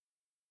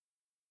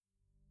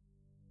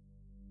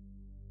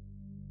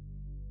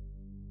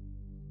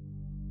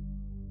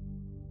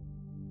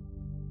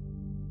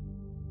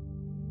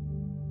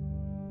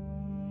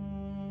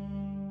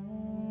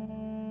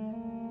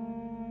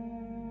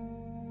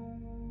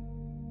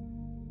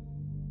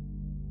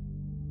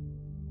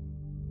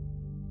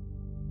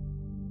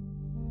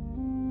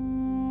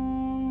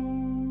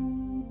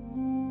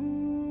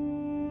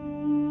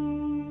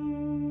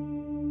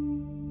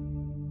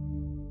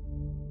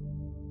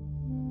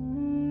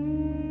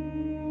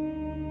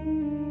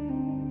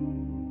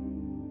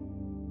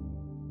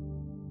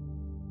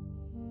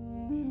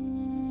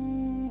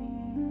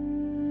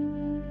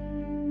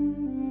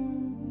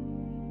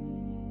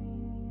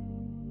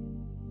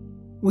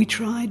We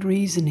tried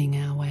reasoning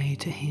our way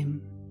to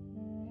him.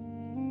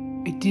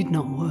 It did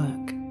not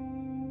work.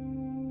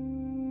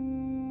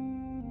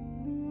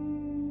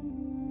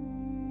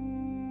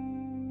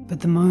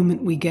 But the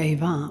moment we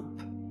gave up,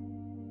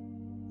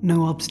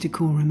 no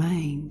obstacle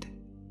remained.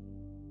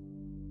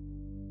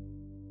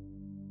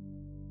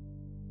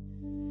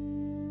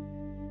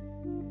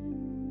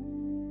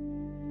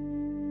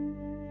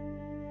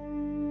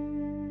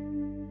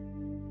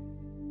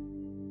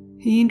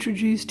 He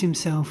introduced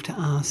himself to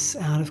us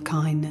out of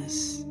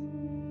kindness.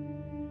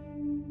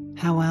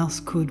 How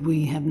else could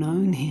we have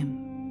known him?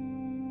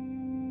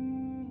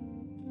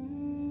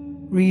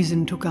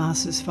 Reason took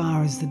us as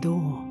far as the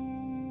door,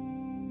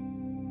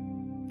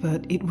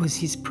 but it was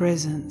his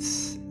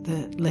presence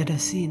that led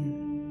us in.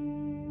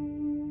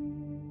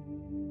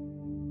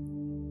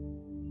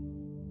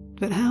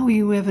 But how will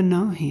you ever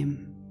know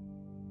him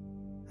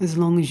as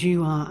long as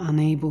you are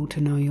unable to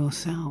know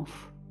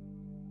yourself?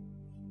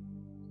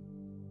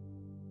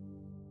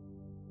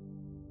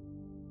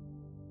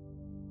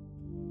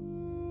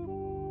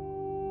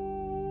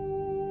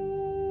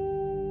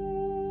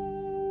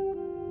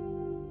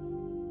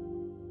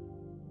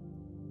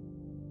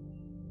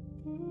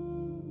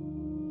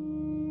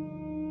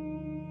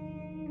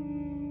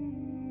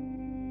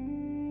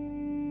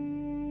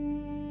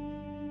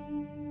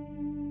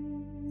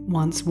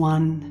 Once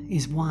one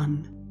is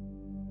one,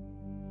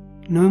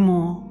 no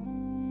more,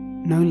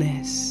 no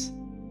less.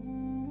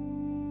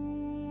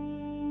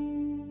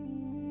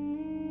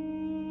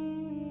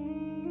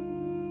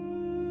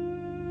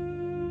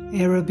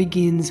 Error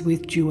begins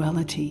with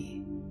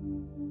duality.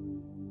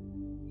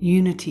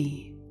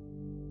 Unity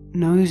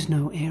knows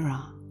no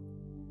error.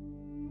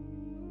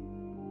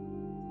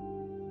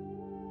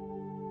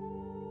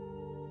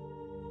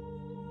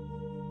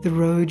 The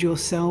road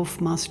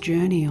yourself must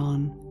journey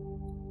on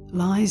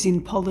lies in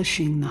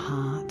polishing the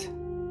heart.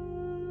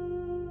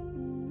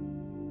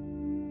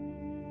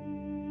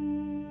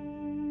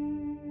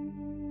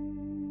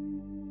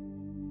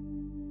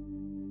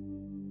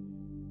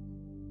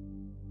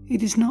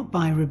 It is not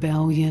by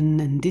rebellion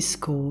and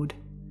discord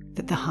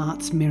that the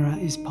heart's mirror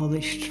is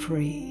polished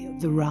free of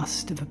the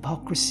rust of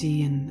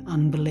hypocrisy and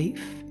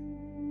unbelief.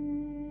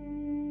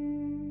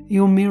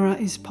 Your mirror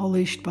is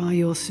polished by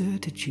your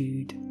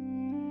certitude,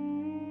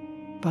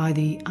 by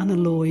the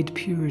unalloyed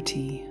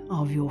purity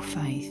of your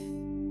faith.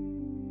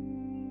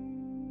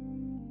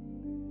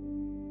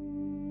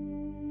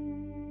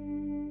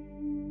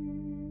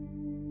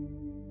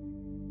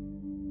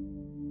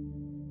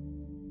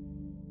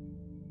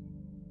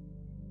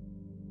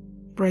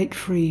 Break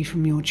free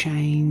from your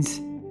chains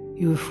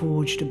you have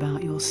forged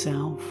about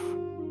yourself,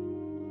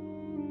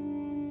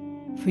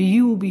 for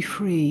you will be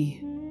free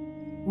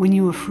when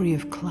you are free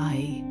of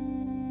clay.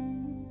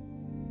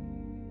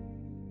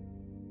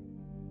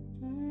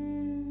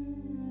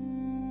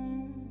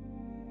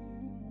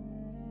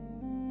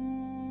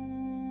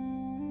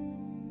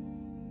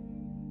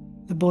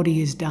 The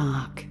body is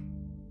dark,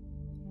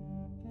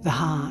 the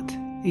heart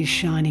is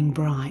shining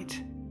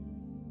bright.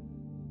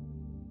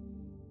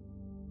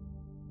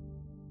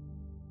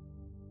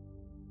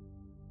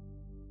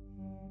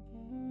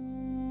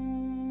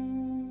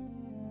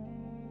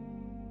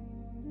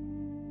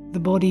 The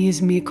body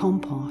is mere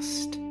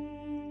compost,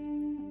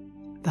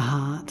 the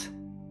heart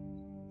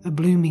a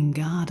blooming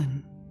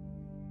garden.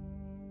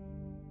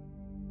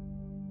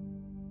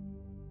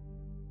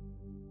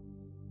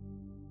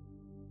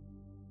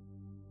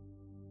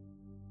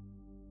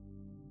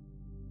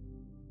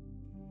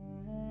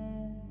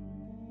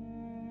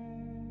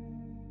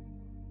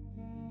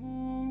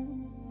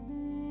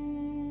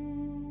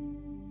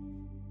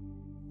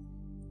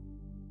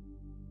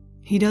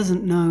 He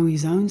doesn't know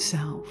his own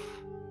self.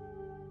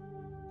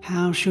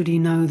 How should he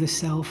know the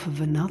self of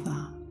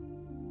another?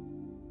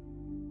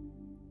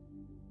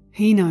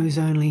 He knows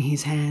only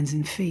his hands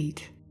and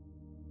feet.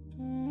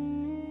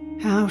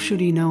 How should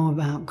he know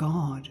about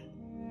God?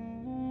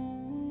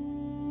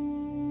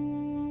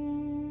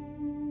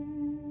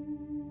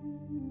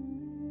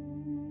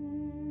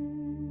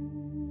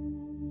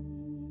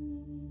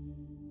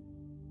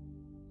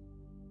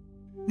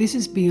 This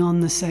is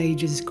beyond the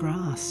sage's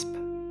grasp.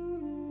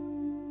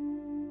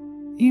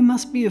 You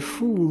must be a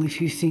fool if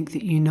you think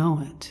that you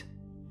know it.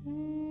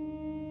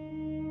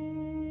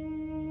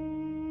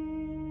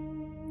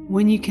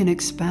 When you can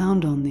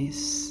expound on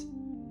this,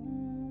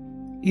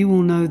 you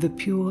will know the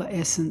pure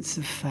essence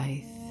of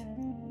faith.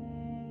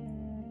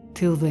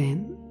 Till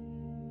then,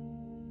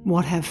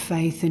 what have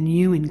faith and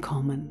you in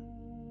common?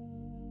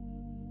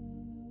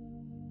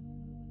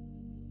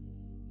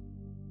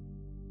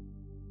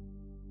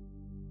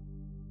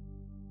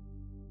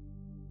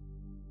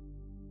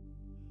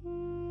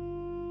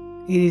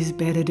 It is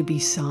better to be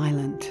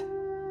silent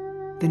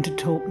than to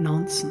talk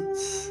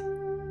nonsense,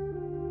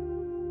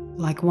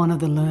 like one of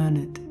the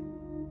learned.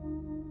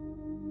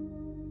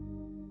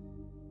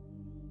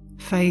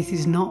 Faith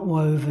is not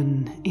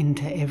woven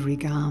into every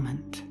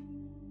garment.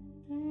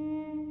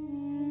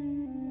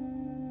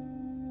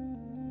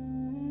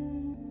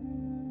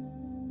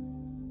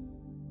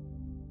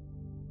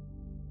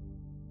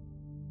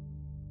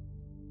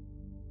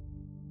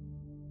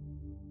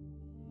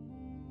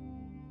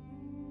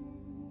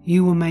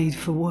 You were made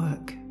for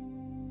work.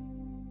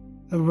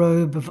 A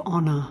robe of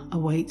honour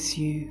awaits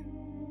you.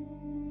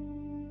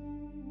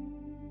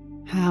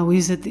 How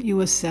is it that you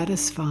are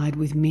satisfied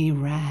with mere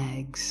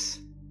rags?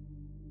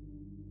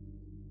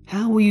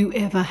 How will you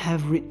ever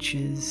have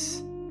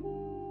riches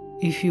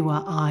if you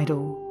are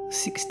idle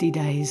 60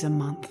 days a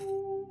month?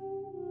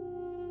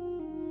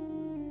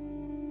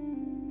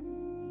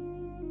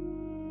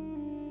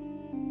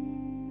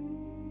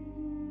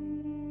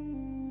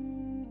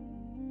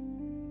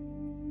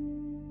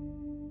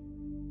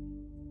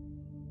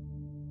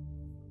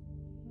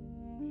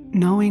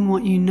 Knowing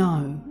what you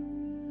know,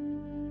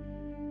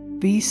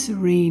 be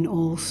serene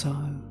also,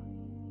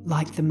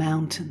 like the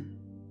mountain,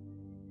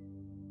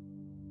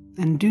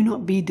 and do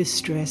not be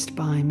distressed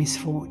by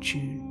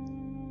misfortune.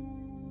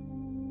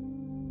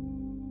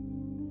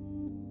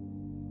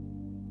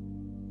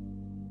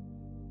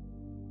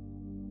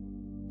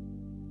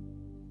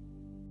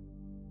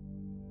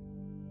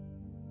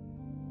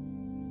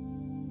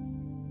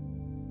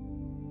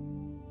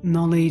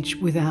 Knowledge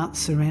without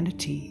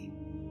serenity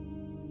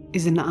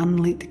is an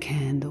unlit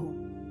candle.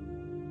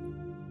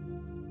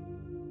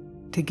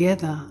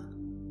 Together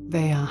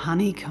they are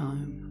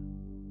honeycomb.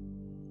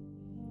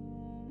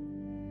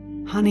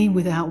 Honey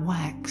without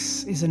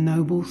wax is a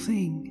noble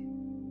thing.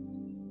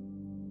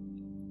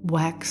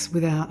 Wax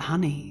without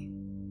honey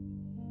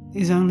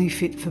is only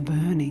fit for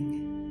burning.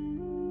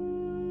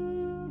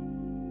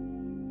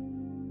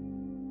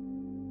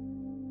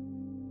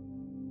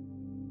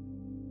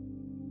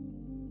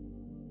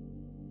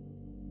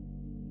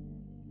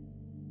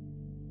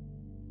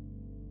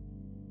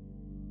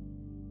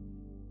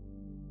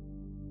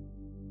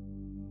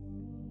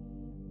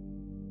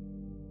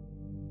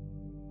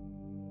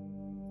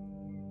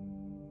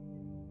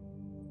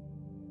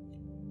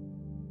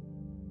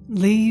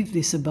 Leave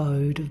this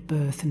abode of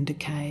birth and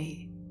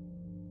decay.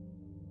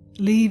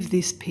 Leave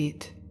this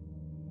pit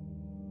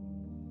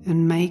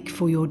and make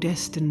for your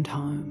destined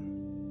home.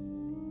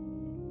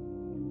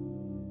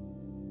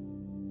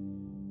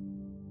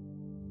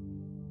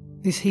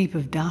 This heap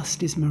of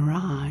dust is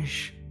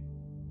mirage,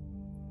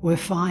 where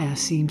fire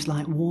seems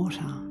like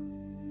water.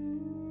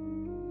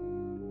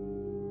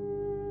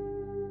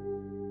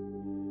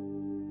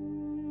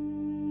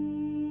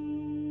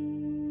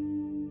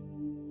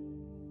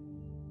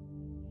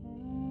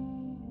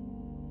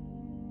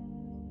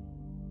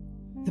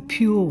 The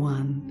pure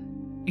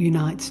one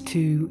unites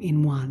two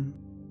in one.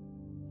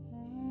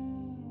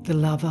 The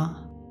lover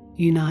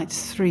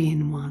unites three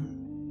in one.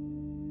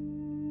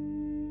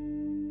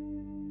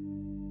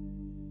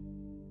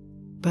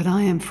 But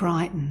I am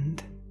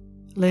frightened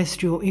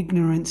lest your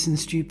ignorance and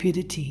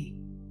stupidity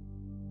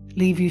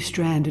leave you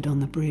stranded on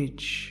the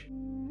bridge.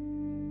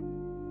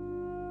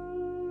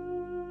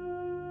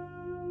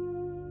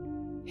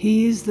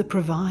 He is the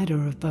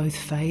provider of both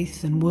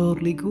faith and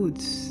worldly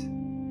goods.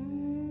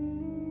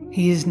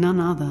 He is none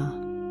other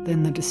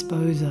than the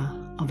disposer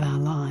of our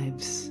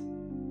lives.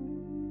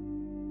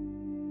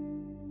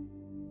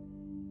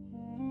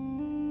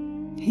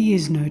 He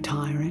is no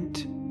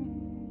tyrant.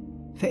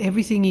 For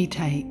everything he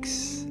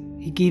takes,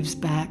 he gives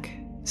back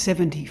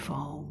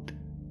 70-fold.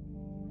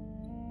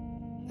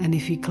 And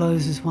if he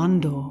closes one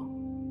door,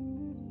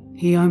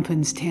 he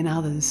opens 10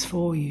 others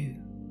for you.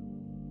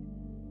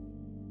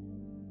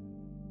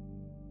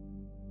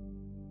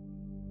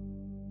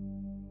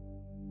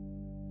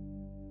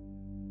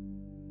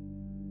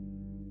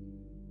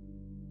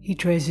 He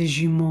treasures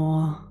you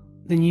more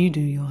than you do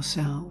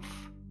yourself.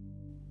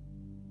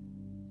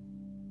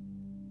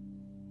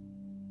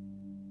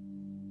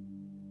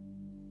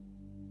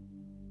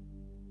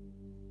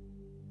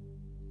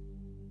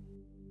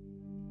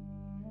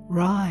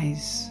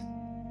 Rise,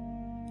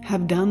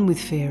 have done with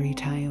fairy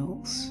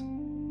tales.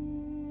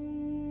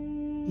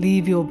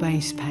 Leave your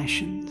base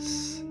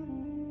passions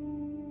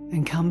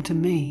and come to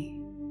me.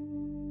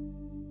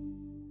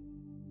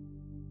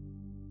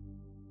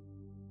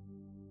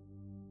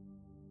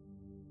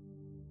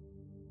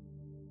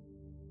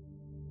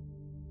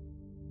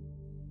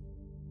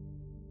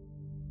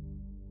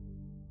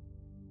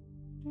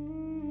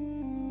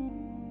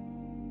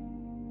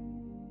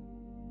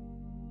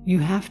 You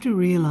have to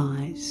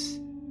realize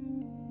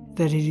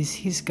that it is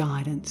his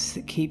guidance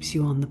that keeps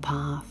you on the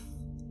path,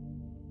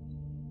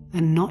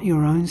 and not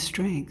your own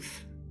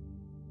strength.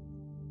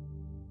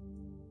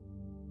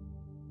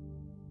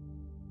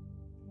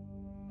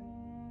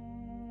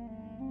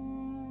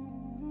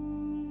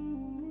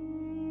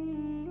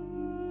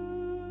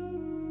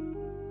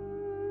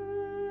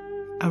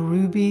 A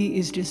ruby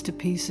is just a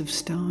piece of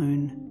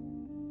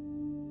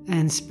stone,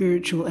 and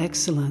spiritual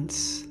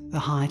excellence the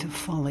height of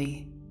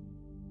folly.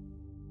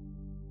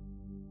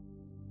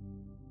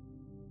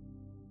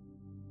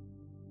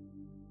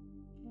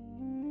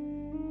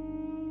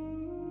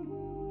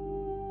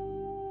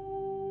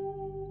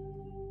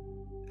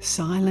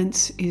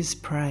 Silence is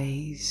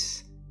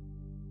praise.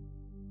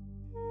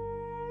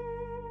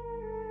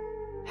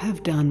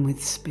 Have done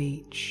with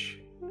speech.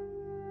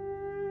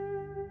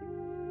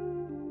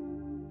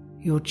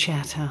 Your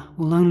chatter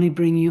will only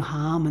bring you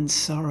harm and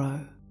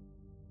sorrow.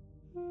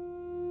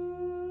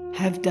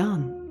 have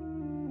done.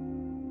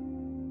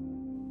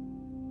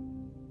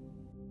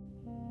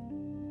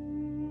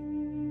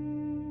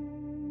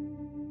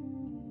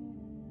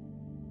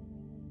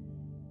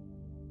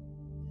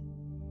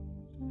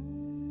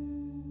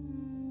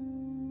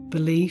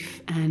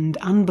 Belief and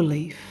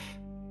unbelief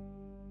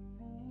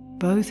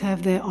both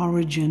have their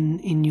origin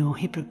in your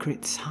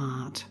hypocrite's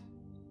heart.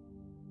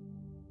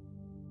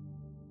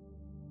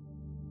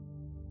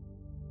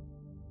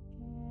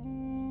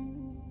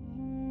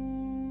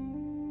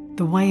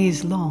 The way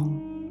is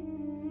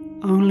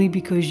long only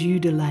because you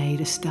delayed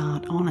a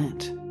start on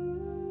it.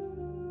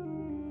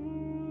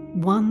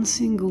 One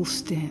single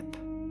step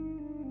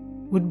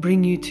would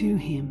bring you to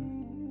Him.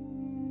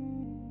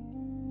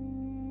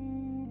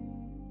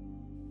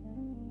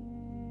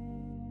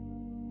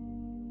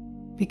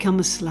 Become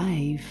a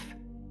slave,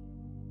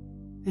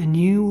 and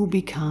you will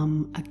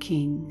become a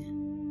king.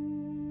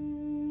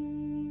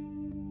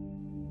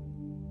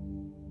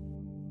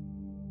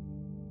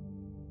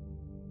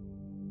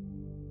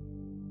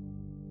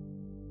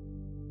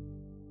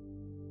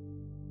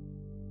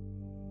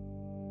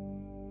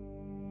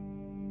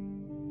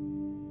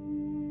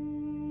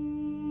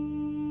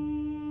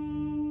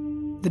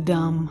 The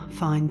dumb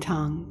find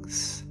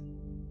tongues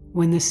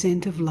when the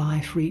scent of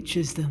life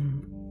reaches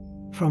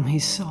them from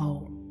His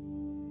soul.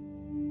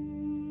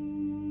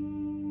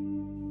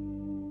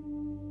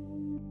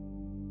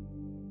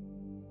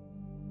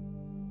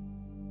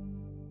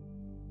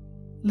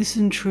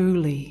 Listen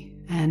truly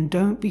and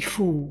don't be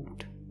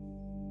fooled.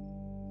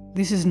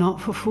 This is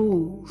not for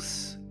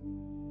fools.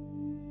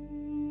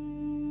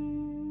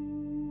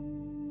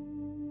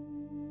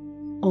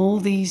 All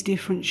these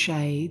different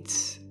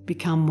shades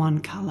become one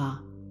colour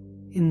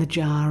in the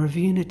jar of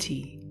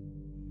unity.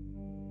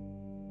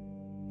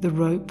 The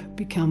rope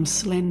becomes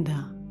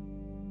slender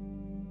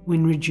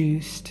when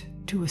reduced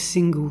to a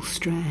single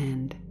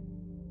strand.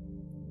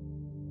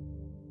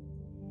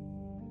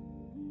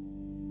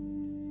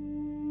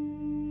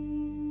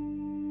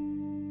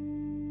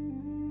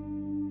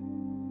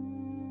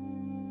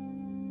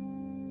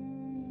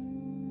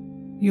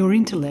 Your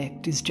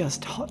intellect is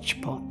just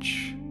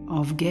hodgepodge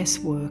of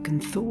guesswork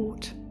and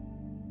thought,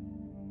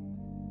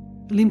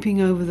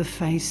 limping over the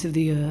face of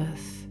the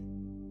earth.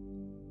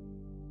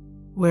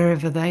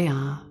 Wherever they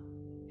are,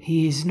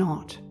 He is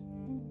not.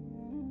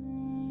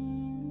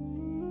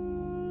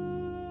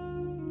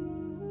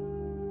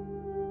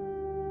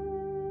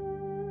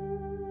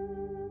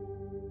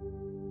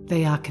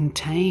 They are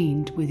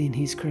contained within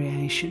His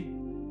creation.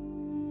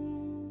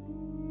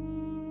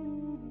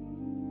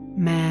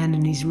 Man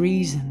and his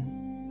reason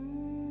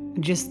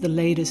are just the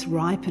latest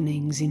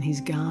ripenings in His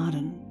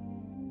garden.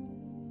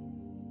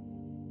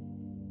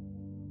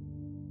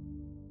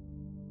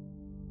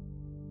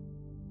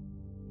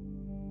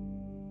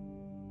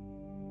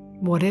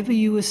 Whatever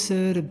you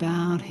assert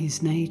about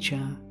His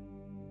nature,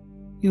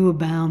 you are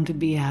bound to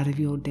be out of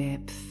your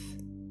depth.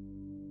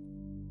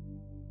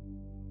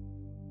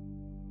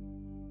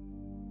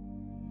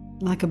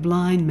 Like a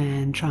blind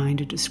man trying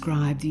to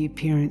describe the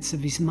appearance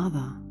of his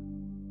mother.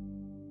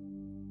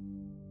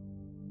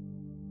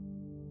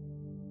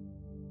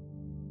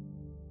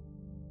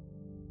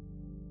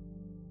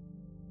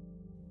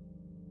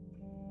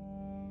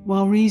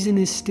 While reason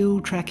is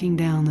still tracking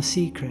down the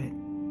secret,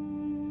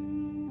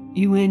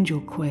 you end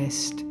your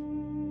quest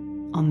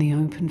on the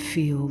open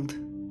field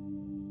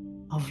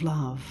of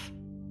love.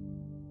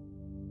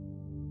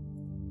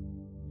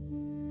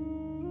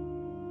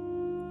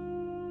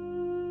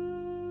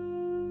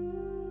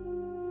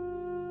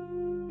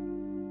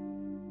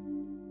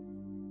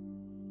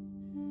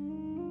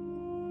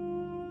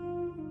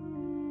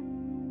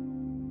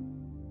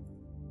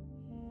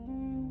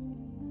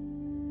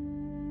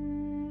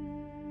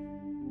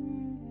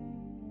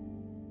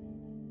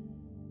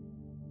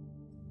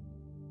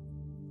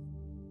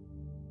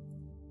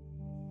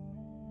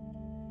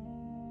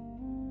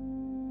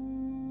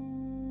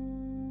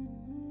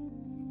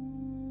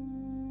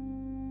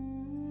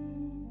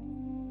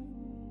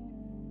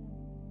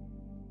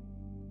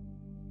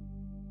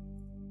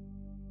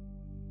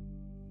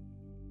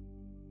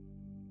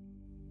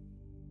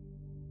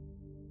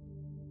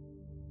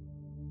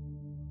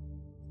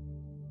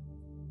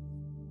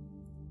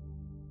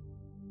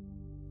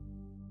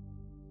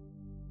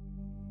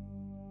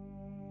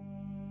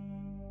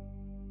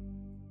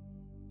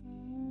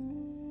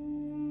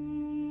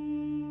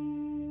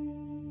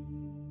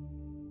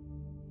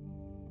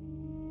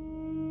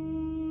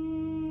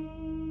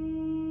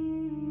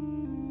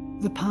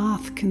 The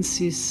path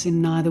consists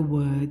in neither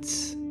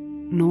words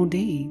nor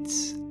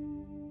deeds.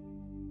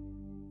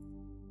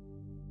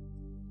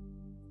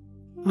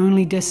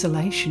 Only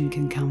desolation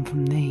can come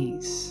from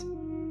these,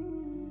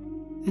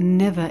 and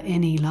never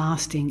any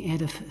lasting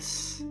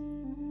edifice.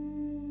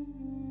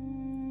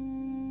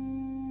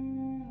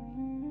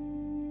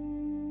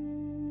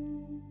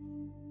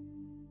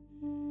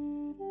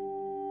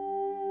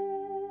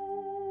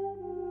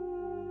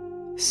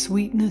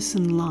 Sweetness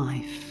and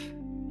life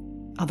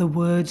are the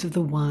words of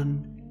the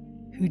one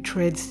who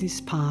treads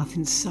this path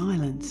in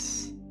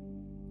silence.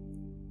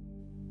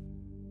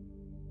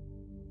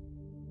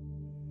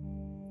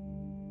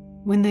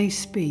 When they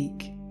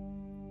speak,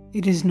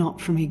 it is not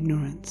from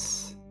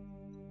ignorance.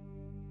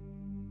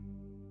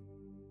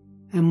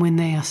 And when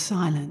they are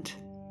silent,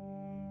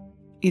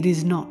 it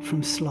is not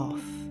from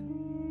sloth.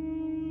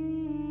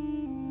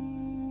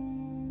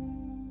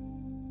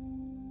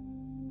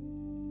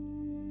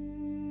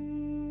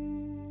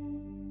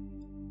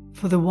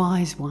 For the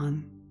wise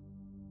one,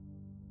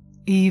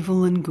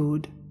 evil and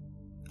good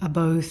are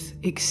both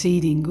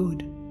exceeding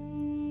good.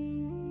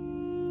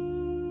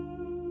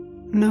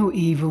 No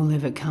evil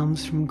ever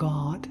comes from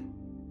God.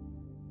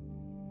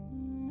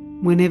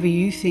 Whenever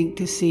you think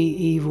to see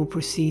evil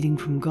proceeding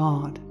from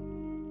God,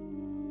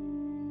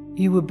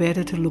 you were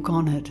better to look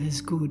on it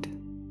as good.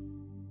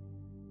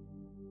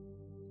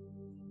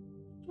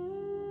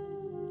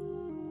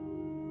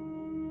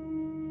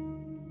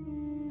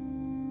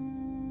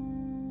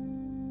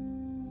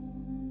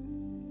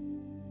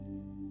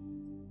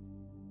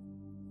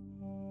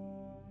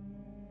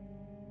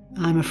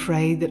 I'm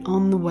afraid that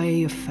on the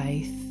way of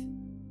faith,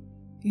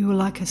 you are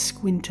like a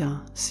squinter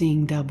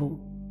seeing double,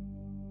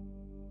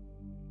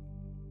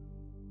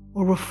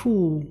 or a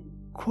fool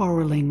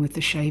quarrelling with the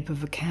shape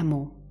of a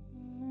camel.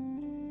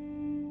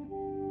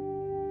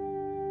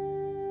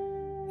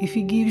 If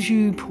he gives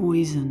you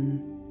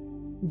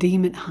poison,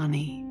 deem it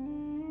honey,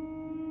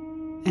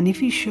 and if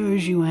he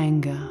shows you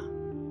anger,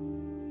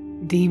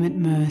 deem it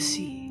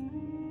mercy.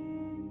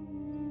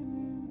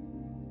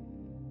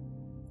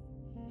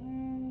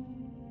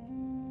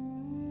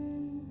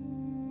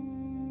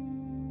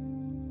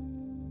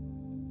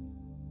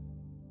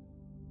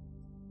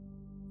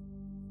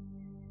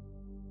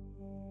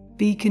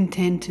 Be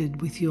contented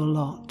with your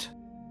lot.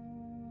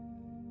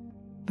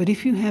 But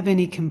if you have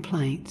any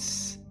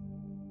complaints,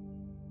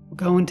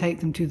 go and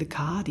take them to the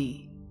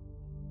Qadi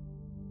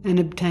and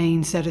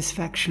obtain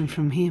satisfaction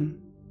from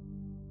him.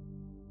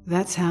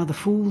 That's how the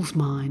fool's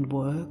mind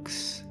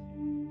works.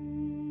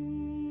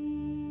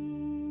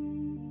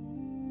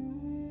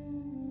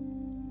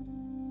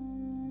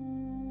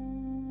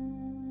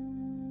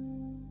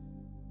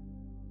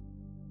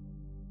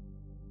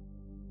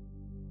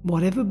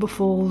 Whatever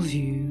befalls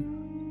you,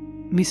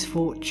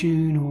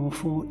 misfortune or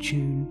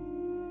fortune,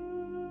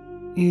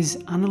 is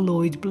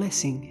unalloyed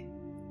blessing.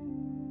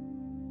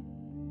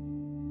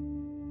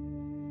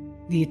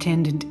 The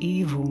attendant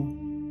evil,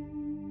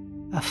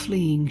 a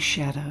fleeing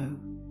shadow.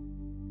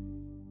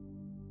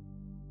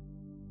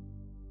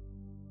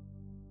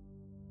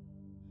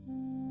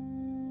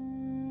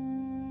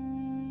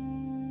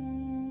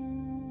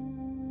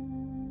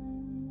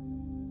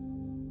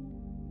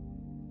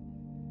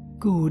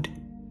 Good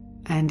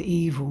and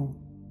evil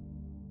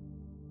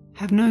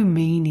have no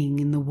meaning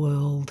in the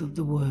world of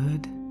the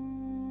word.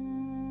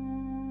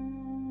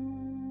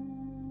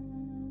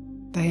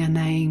 They are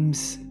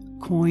names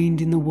coined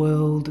in the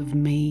world of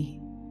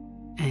me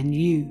and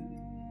you.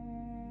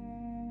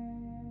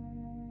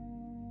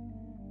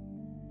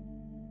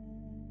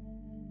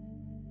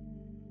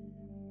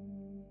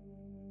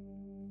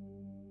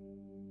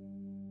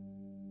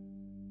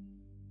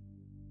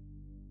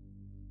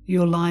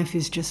 Your life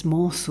is just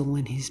morsel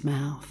in his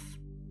mouth.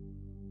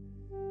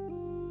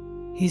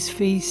 His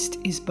feast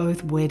is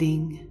both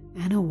wedding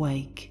and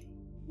awake.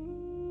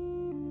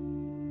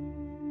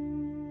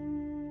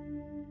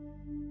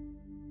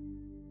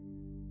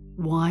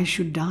 Why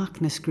should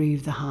darkness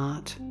grieve the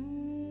heart?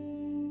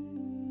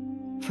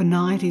 For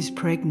night is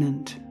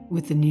pregnant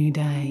with the new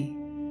day.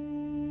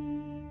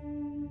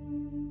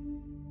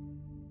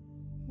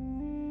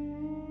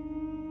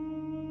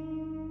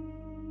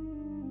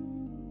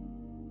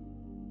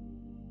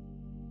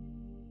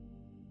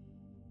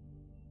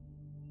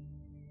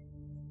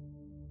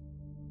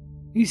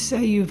 You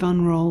say you've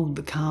unrolled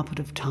the carpet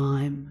of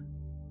time.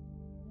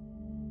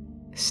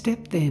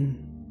 Step then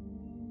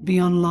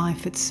beyond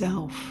life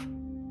itself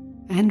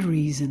and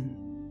reason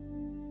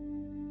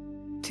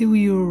till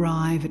you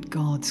arrive at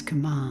God's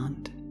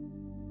command.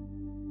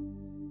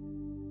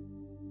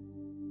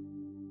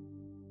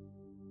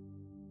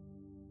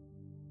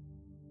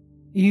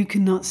 You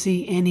cannot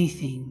see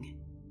anything,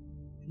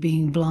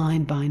 being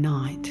blind by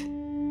night,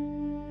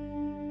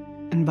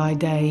 and by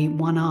day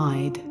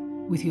one-eyed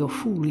with your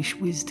foolish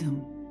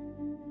wisdom.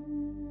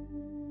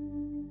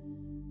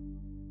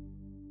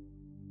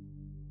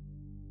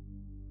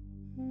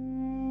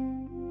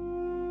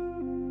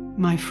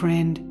 My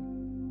friend,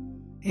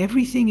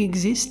 everything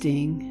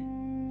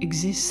existing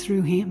exists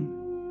through him.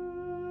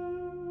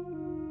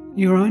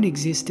 Your own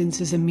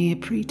existence is a mere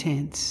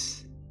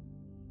pretense.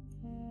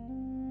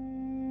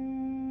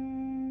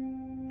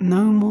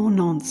 No more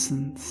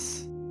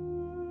nonsense.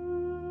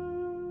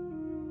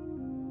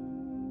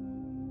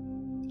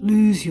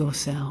 Lose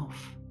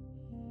yourself.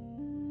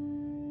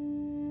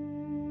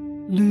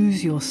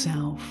 Lose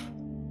yourself,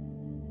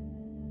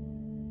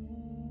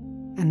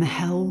 and the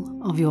hell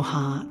of your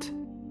heart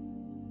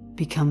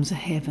becomes a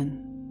heaven.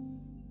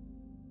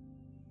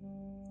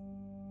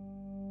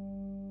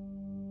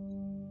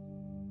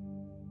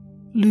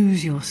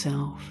 Lose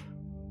yourself,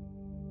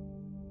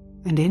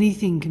 and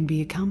anything can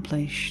be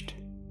accomplished.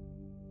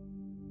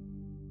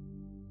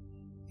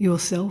 Your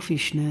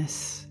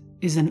selfishness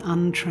is an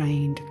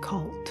untrained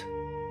colt.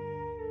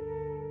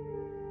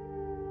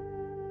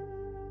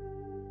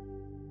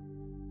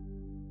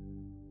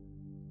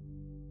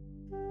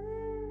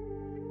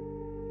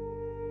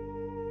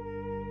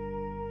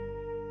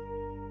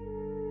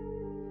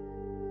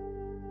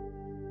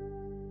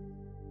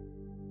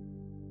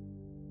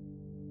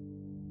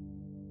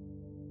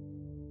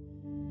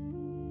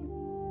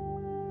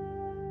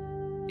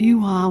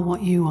 You are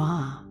what you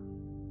are,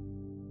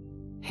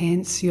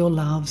 hence your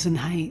loves and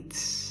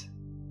hates.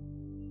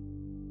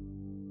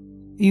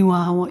 You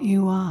are what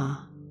you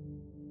are,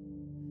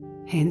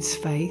 hence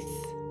faith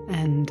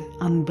and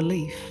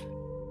unbelief.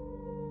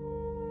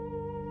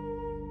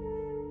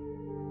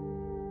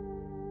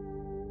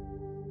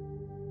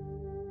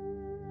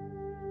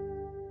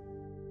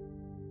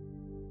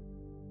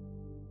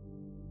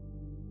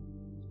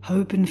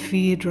 Hope and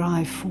fear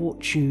drive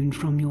fortune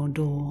from your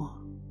door.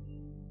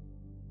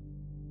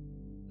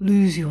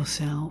 Lose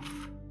yourself,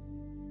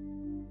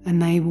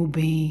 and they will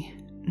be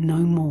no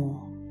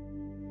more.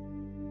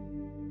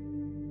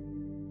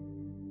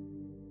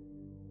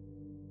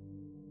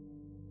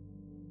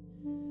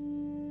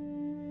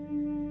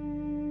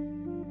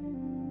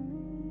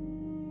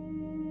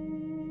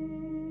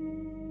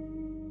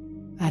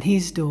 At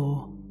his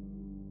door,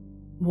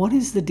 what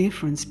is the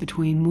difference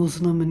between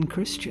Muslim and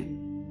Christian,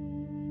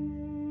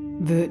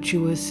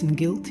 virtuous and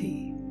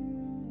guilty?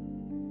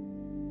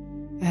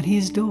 At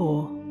his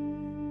door,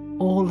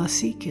 all are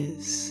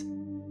seekers,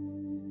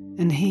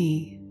 and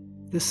he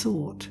the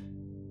sought.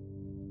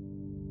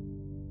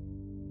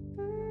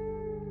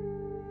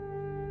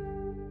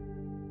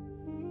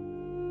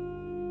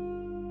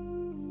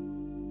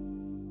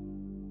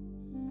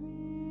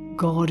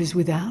 God is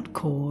without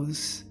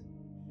cause.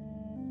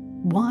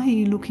 Why are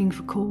you looking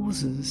for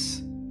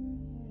causes?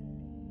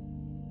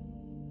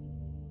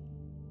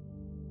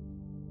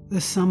 The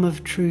sum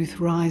of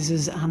truth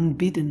rises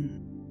unbidden,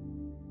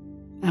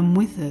 and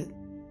with it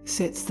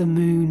sets the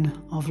moon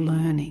of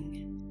learning.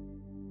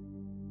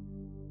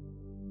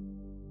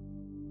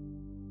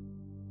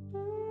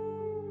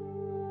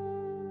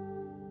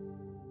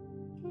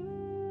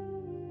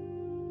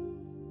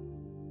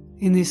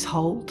 In this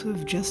halt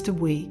of just a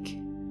week,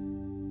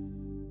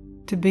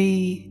 to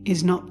be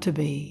is not to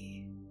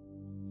be,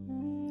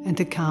 and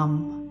to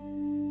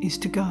come is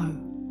to go.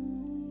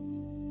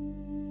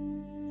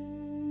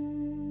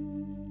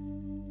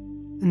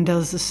 And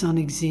does the sun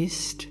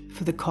exist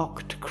for the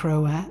cock to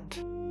crow at?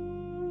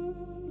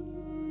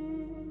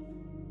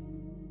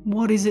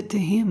 What is it to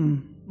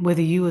him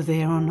whether you are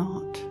there or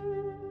not?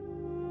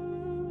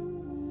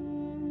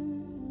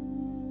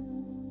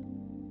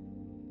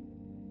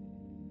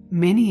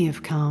 Many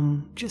have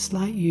come just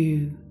like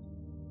you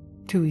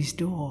to his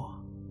door.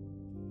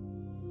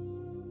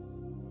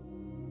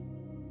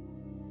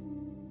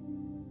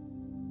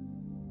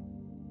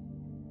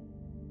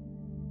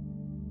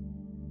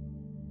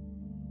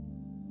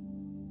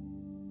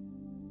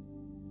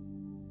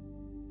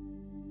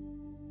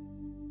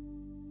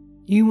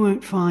 You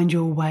won't find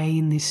your way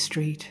in this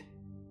street.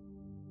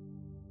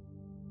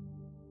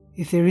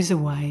 If there is a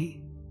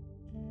way,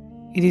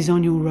 it is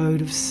on your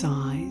road of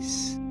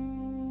sighs.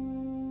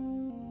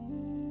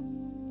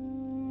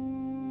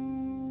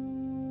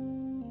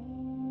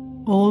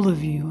 All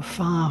of you are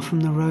far from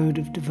the road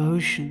of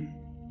devotion.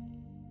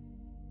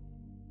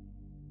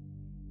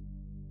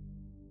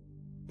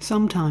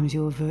 Sometimes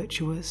you are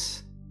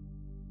virtuous,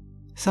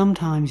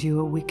 sometimes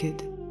you are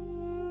wicked.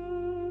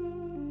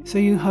 So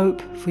you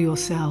hope for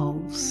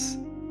yourselves,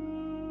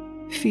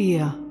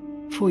 fear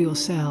for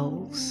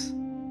yourselves.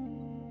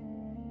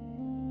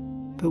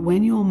 But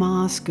when your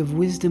mask of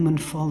wisdom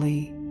and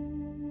folly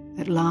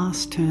at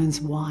last turns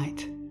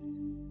white,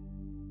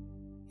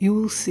 you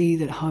will see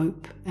that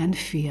hope and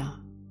fear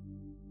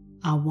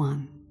are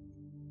one.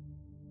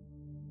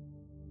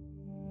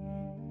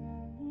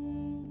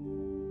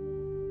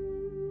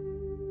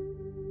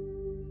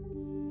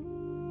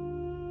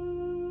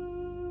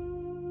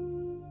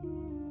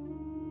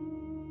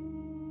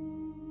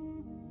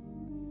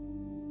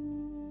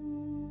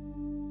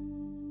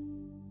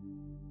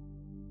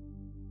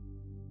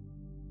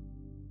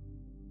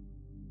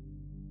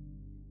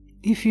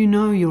 If you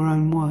know your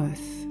own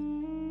worth,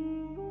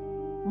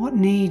 what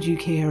need you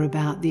care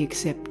about the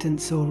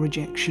acceptance or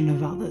rejection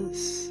of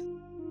others?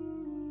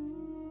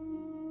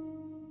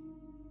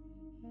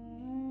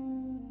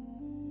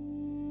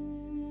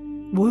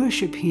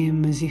 Worship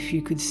him as if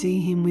you could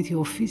see him with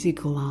your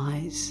physical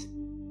eyes.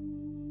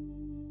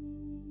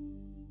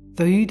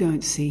 Though you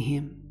don't see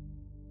him,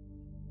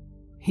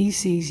 he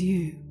sees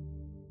you.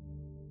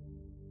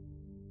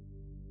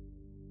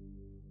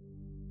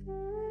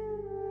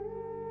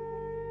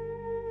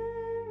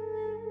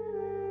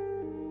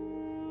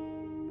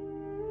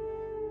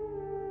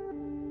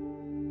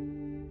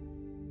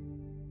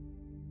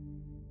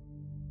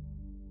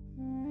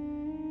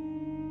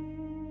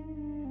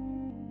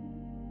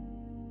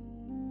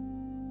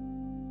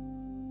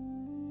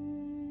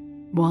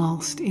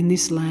 Whilst in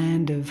this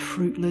land of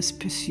fruitless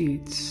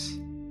pursuits,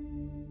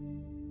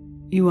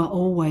 you are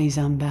always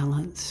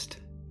unbalanced.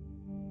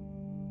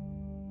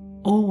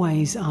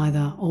 always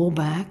either all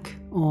back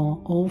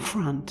or all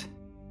front.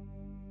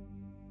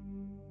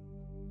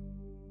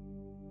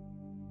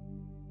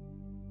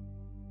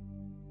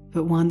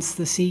 But once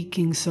the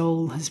seeking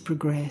soul has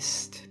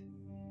progressed,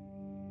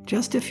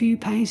 just a few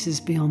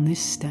paces beyond this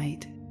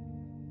state,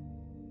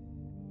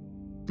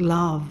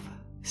 love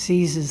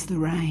seizes the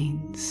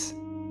reins.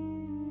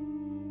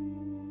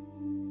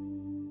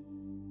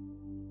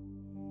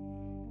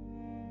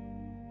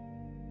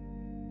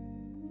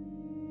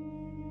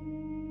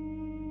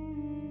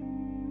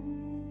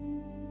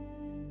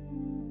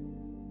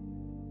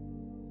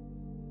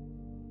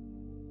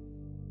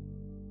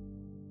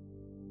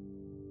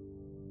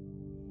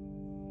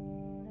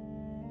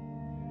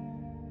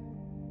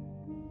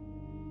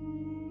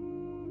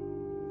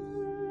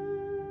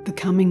 The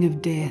coming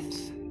of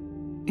death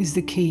is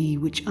the key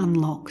which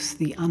unlocks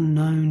the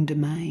unknown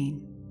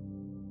domain.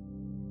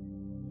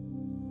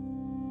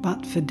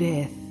 But for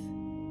death,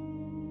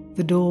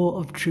 the door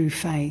of true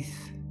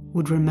faith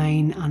would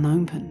remain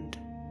unopened.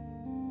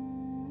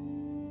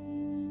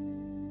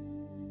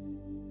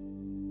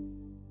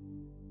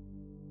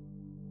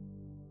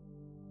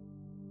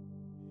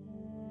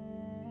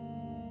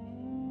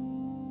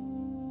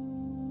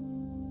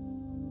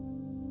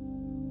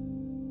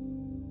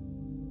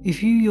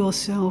 If you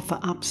yourself are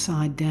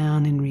upside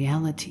down in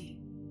reality,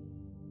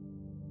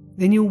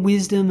 then your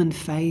wisdom and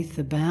faith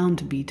are bound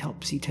to be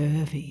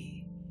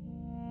topsy-turvy.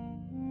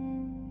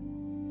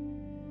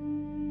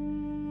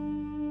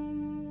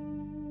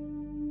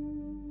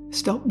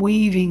 Stop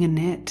weaving a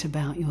net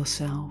about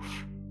yourself.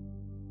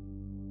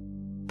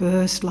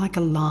 Burst like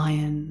a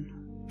lion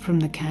from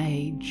the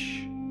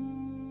cage.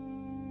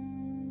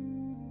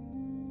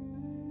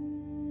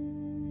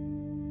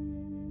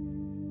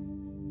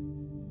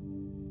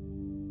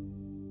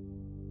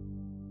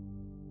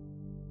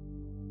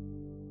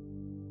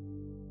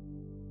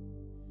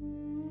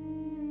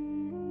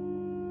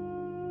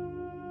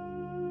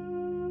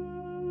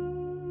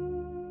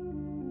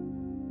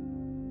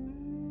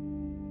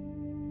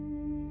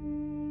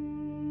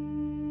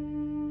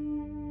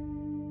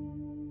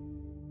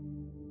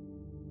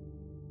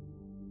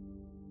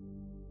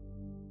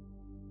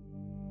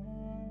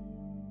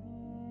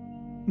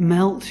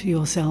 Melt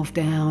yourself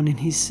down in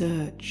his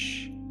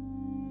search.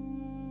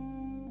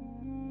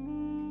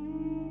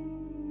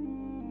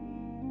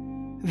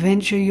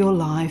 Venture your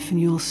life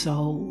and your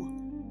soul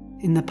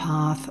in the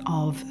path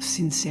of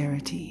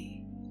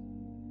sincerity.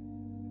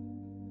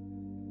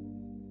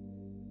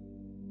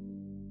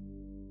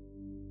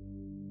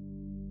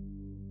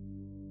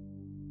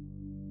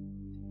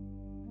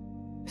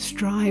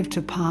 Strive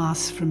to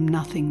pass from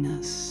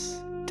nothingness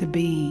to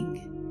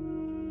being,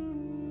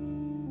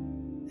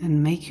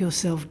 and make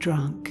yourself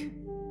drunk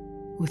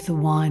with the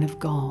wine of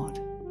God.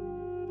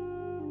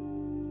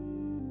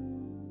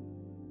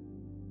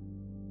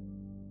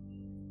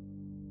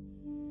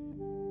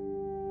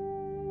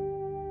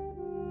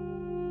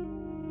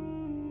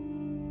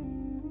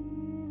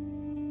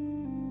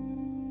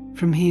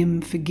 From him,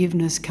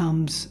 forgiveness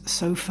comes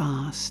so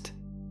fast.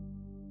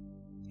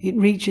 It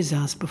reaches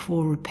us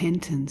before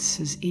repentance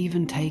has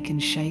even taken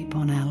shape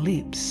on our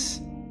lips.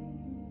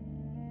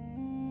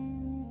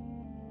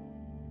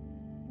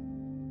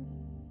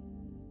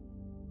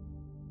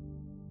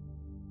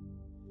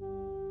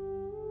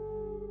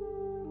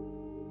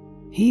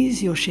 He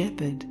is your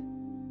shepherd,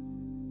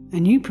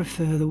 and you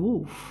prefer the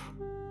wolf.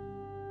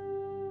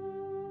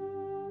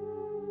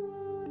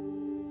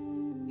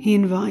 He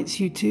invites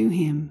you to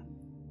him,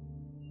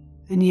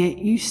 and yet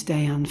you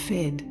stay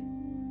unfed.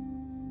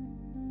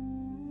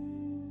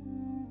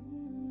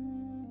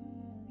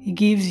 He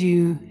gives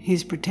you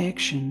his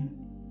protection,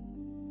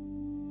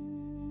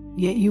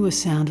 yet you are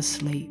sound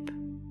asleep.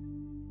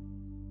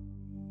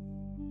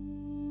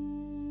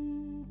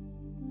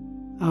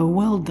 Oh,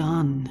 well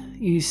done,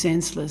 you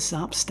senseless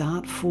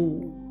upstart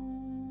fool.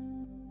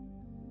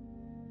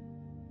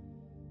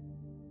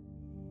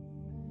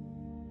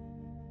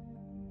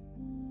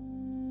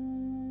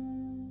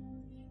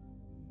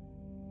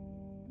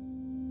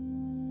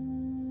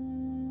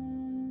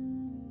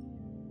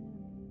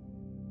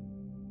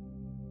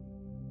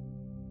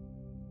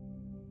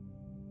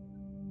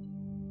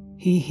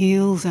 He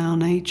heals our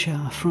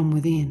nature from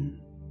within,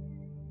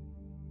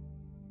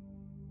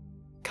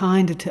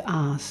 kinder to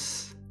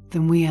us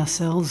than we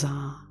ourselves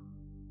are.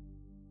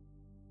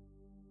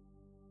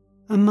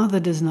 A mother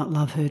does not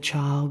love her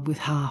child with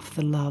half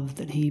the love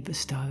that he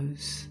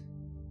bestows.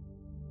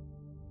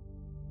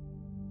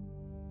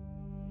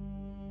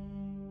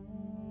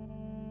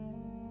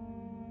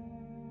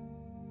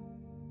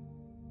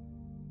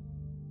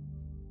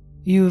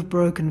 You have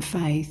broken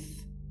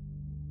faith,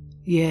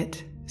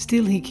 yet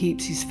still he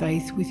keeps his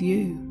faith with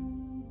you.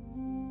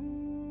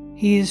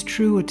 He is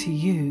truer to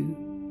you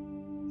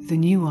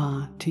than you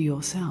are to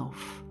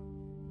yourself.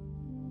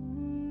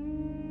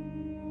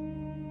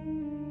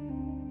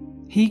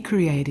 He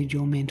created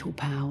your mental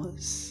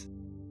powers,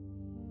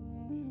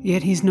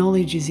 yet his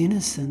knowledge is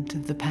innocent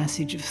of the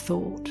passage of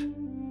thought.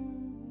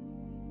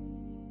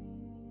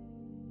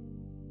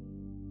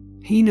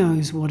 He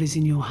knows what is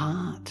in your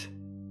heart,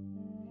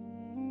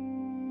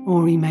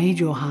 or He made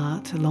your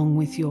heart along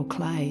with your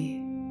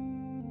clay.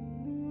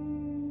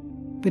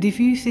 But if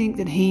you think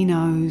that He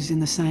knows in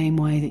the same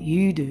way that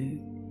you do,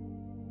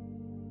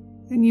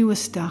 then you are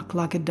stuck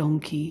like a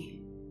donkey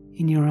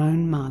in your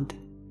own mud.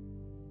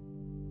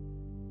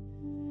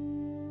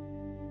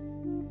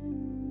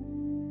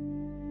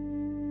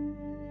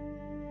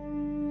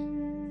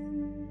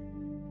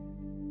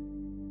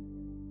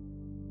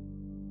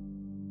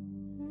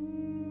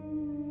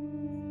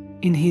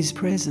 In His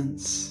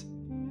presence,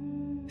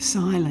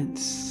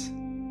 silence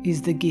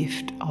is the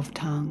gift of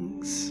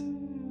tongues.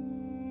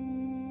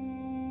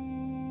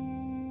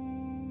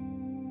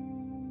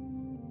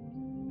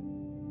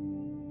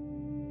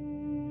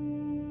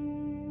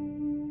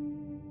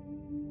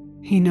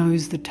 He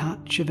knows the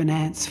touch of an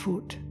ant's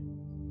foot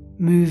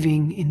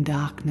moving in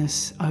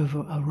darkness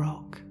over a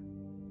rock.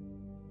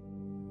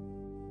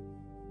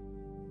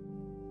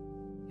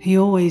 He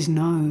always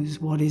knows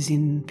what is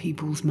in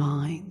people's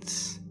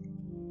minds.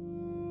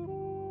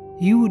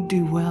 You would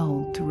do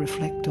well to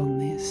reflect on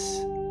this.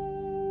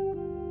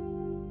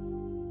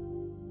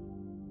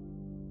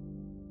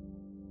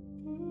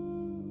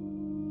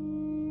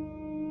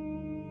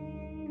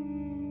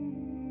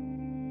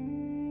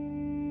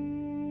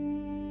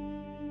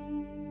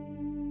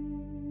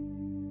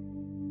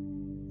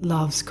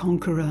 Love's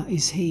conqueror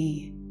is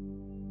He,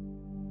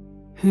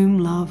 whom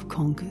love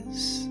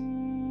conquers.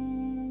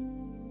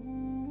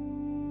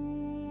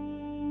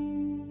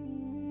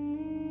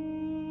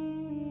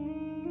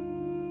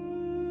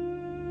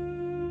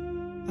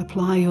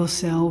 Apply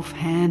yourself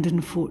hand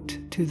and foot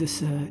to the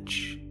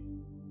search.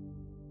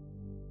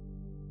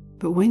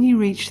 But when you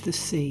reach the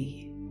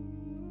sea,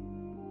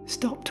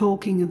 stop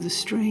talking of the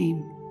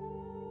stream.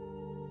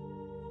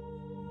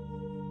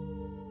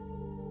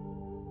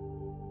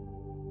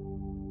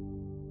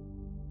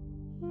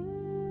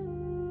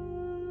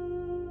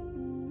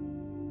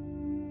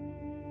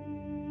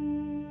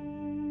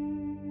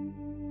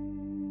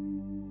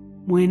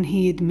 When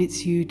He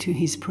admits you to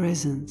His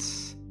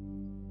presence,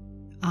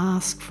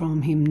 ask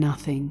from Him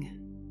nothing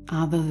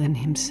other than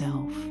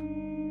Himself.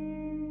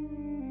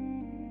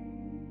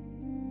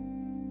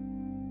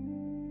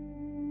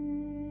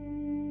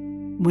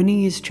 When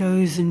He has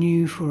chosen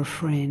you for a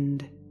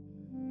friend,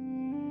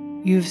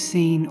 you have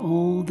seen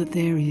all that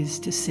there is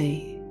to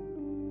see.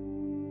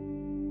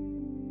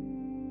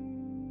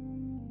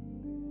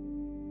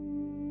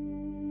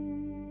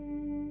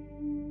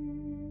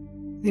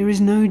 There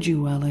is no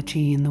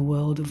duality in the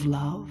world of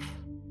love.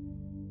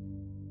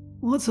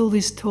 What's all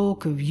this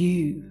talk of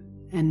you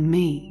and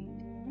me?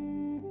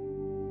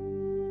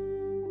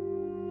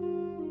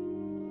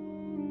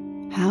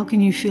 How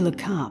can you fill a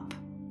cup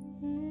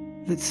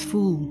that's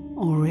full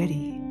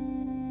already?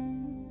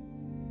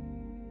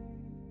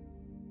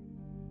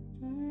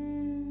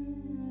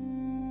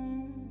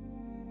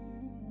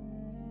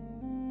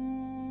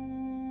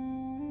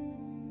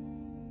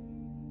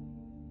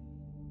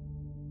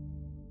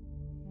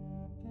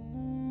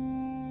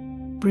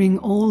 Bring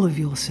all of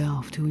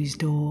yourself to His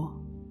door.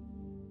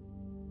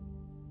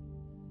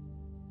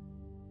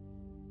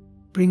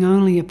 Bring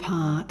only a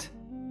part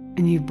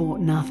and you've bought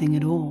nothing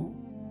at all.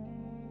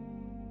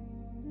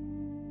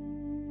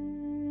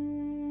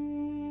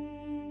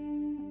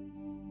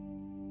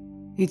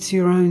 It's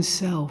your own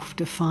self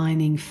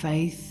defining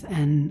faith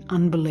and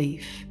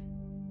unbelief.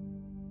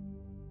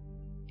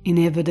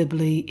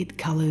 Inevitably, it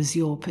colours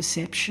your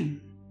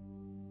perception.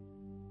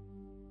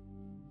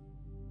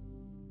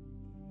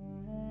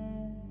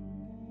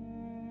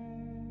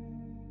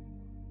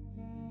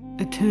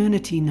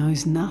 Eternity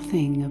knows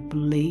nothing of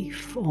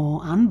belief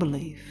or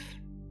unbelief.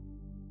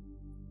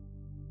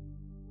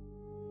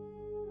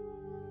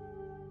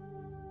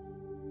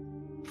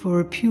 For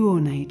a pure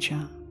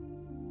nature,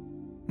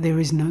 there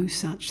is no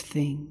such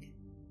thing.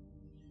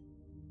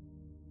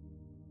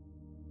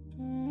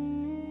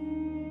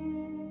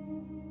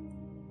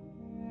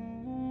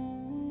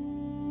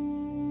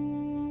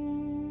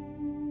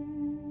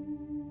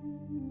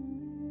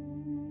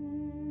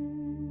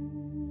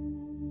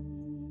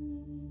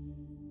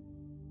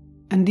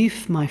 And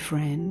if, my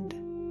friend,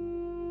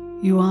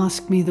 you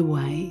ask me the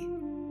way,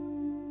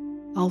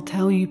 I'll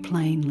tell you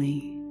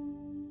plainly,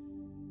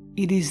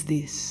 it is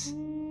this: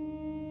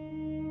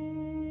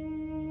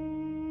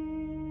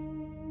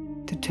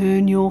 to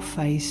turn your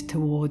face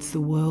towards the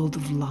world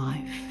of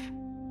life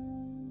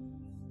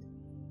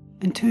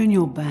and turn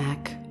your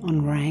back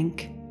on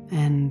rank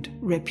and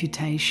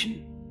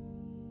reputation,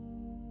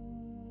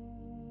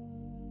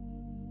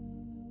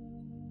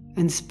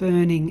 and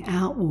spurning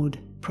outward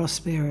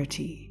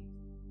prosperity,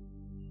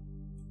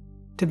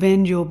 to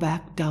bend your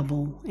back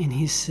double in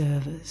His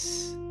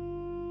service.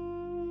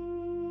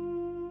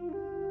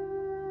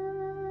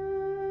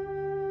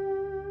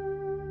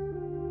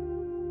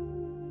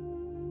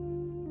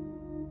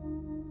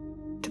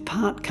 To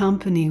part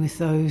company with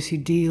those who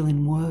deal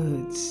in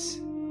words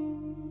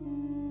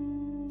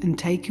and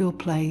take your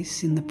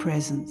place in the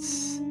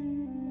presence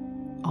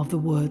of the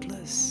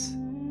wordless.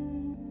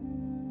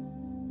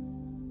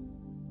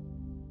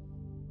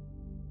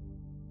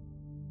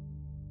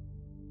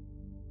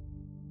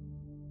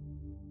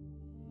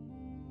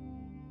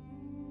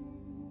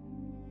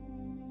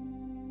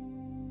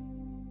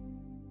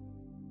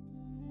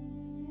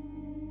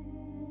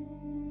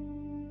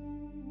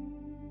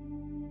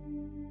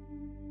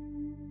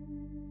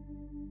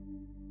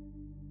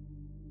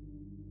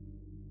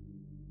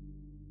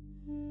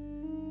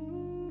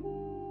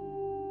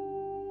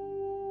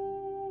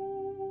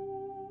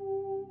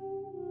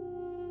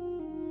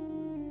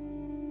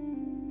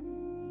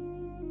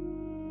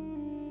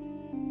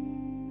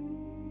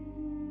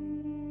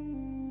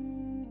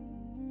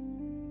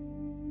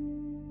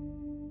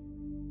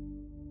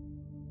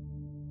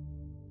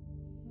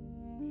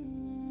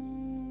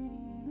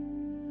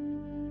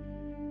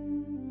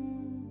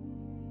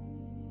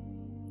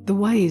 The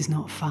way is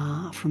not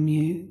far from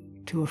you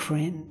to a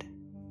friend.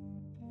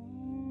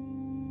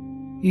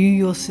 You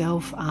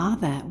yourself are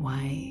that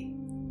way,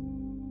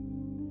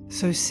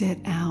 so set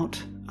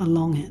out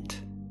along it.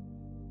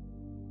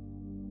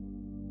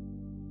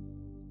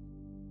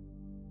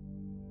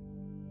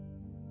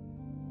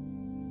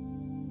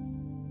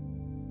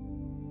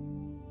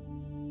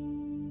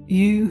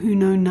 You who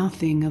know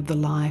nothing of the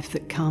life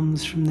that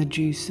comes from the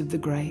juice of the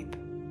grape,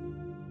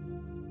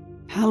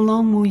 how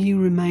long will you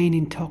remain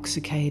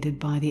intoxicated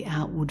by the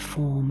outward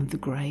form of the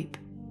grape?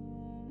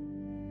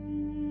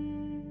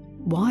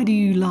 Why do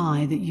you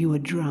lie that you are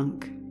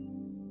drunk?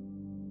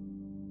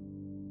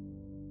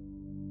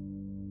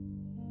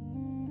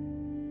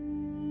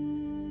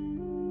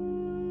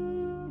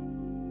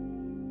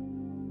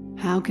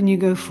 How can you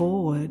go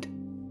forward?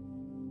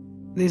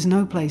 There's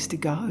no place to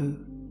go.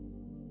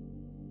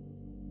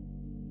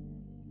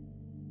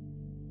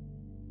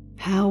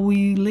 How will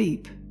you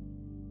leap?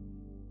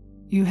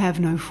 You have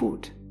no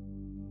foot.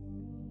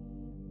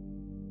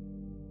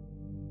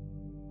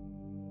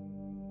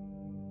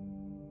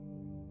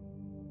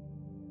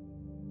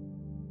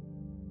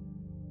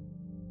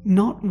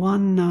 Not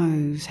one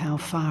knows how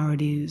far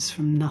it is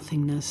from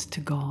nothingness to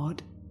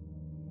God.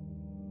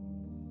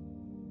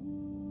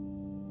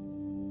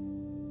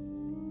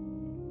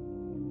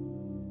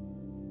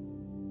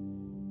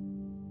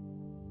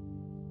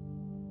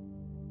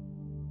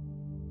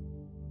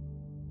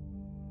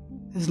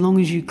 As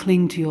long as you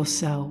cling to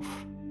yourself,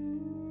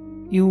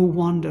 you will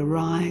wander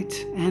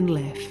right and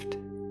left,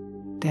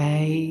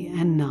 day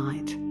and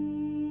night,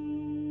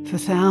 for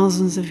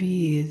thousands of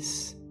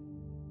years.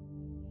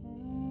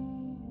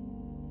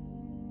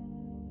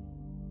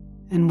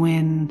 And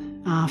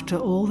when, after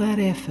all that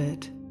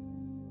effort,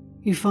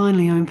 you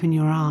finally open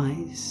your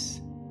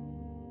eyes,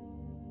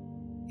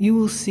 you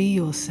will see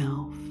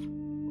yourself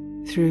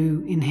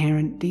through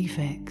inherent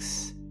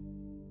defects,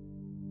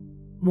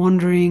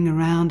 wandering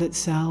around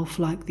itself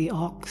like the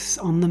ox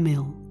on the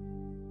mill.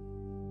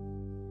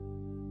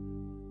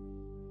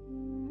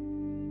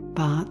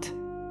 But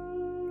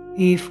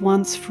if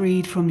once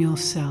freed from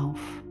yourself,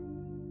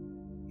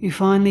 you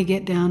finally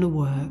get down to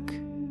work,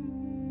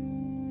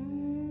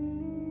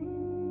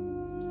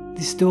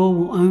 this door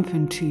will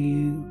open to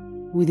you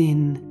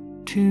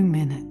within 2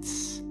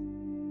 minutes.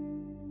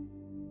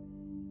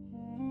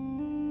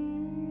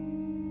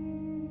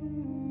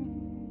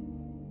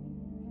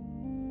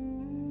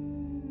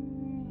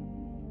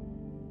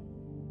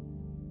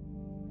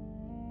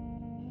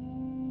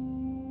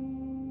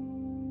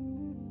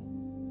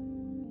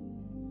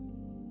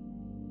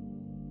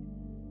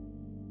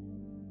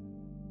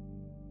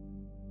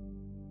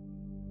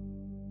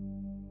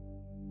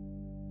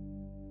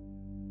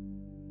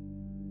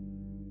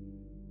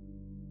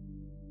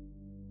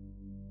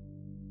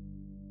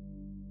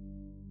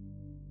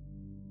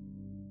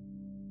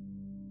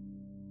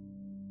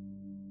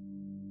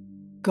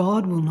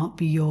 God will not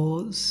be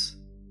yours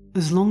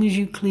as long as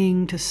you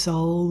cling to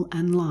soul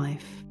and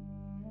life.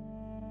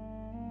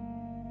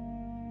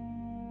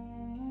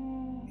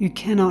 You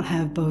cannot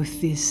have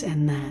both this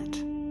and that.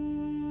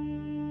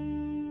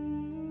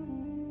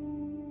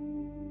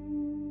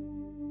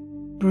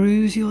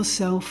 Bruise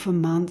yourself for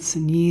months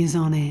and years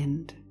on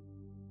end.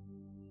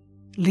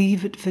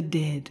 Leave it for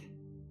dead.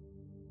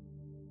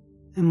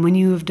 And when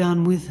you have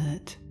done with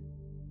it,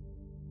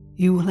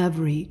 you will have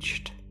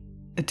reached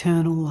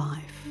eternal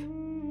life.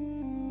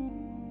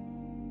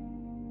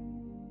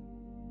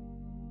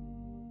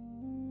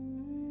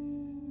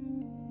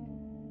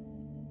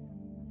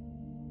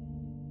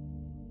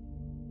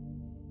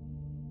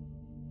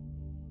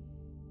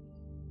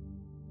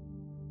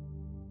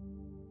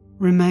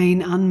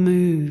 Remain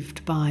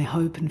unmoved by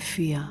hope and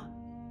fear.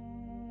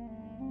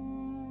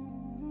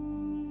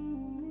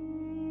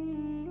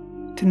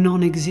 To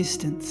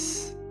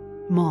non-existence,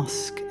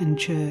 mosque and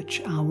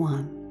church are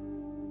one.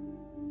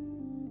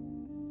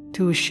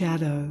 To a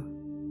shadow,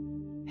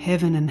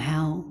 heaven and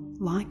hell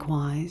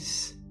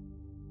likewise.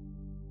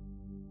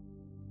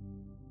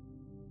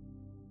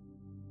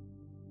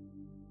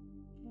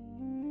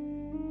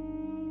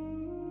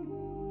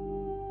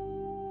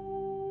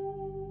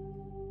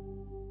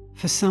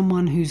 For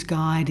someone whose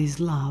guide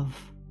is love,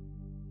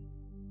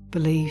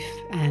 belief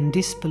and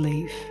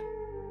disbelief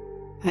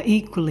are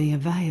equally a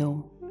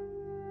veil,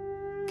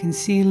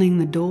 concealing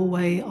the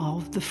doorway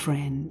of the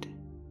friend.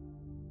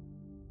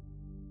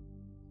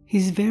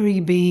 His very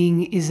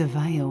being is a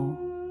veil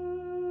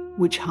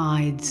which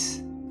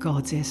hides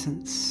God's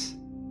essence.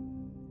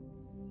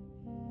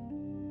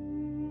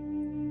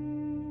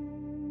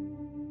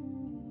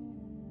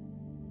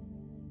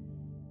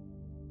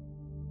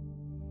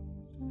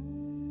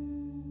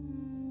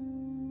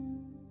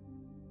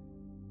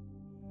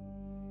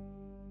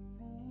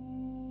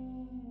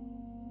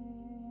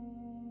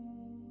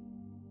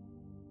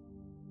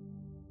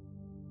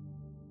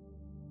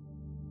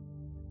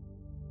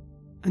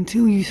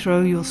 Until you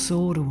throw your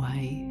sword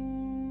away,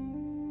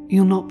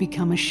 you'll not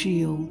become a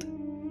shield.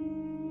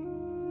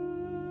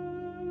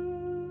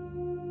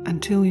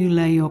 Until you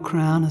lay your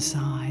crown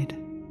aside,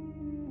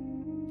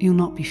 you'll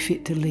not be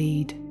fit to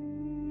lead.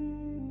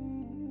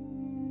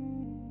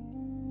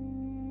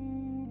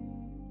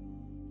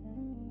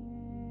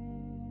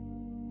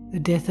 The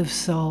death of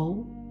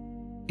soul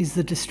is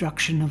the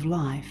destruction of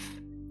life,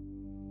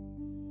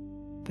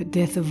 but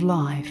death of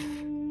life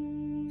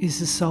is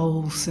the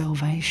soul's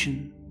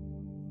salvation.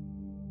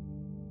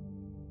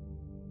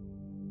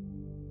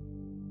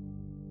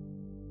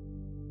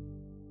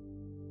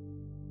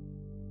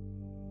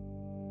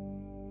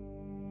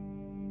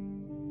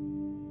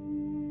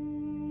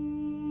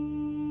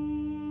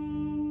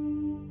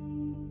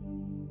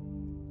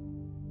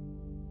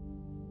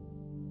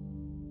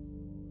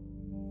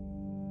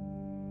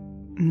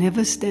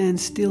 Never stand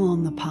still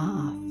on the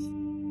path.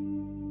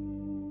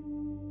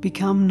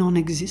 Become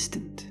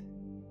non-existent.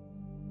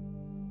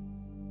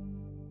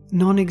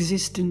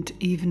 Non-existent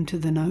even to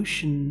the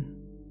notion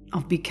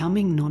of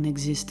becoming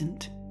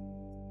non-existent.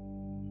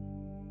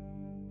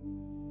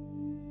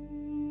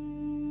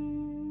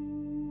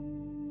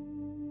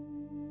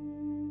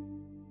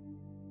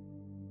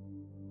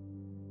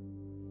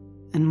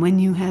 And when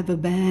you have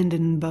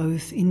abandoned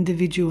both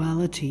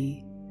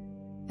individuality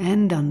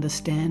and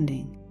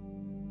understanding,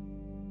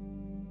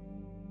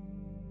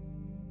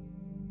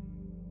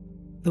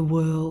 the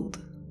world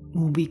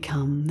will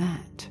become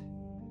that.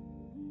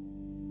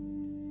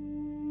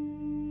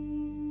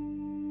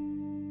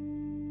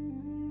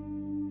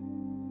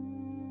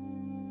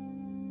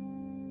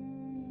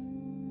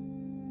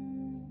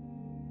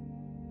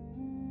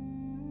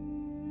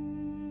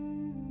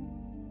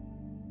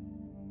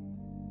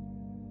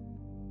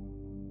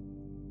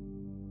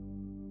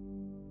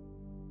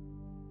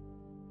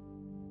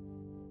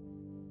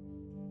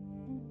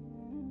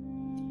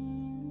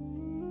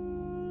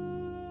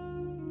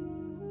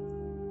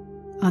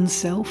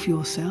 Unself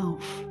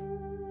yourself.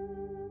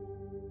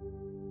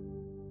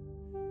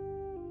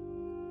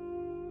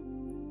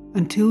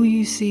 Until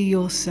you see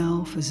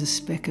yourself as a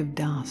speck of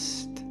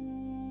dust,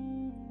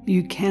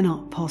 you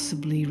cannot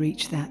possibly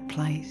reach that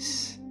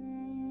place.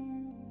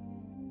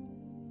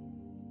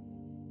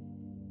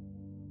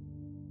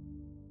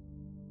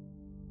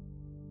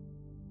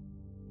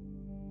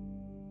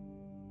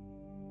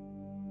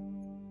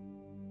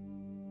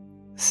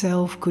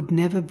 Self could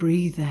never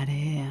breathe that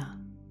air.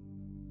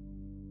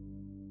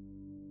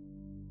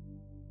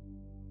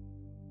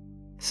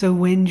 So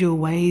wend your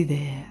way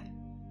there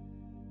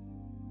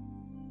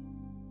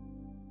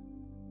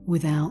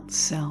without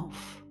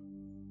self.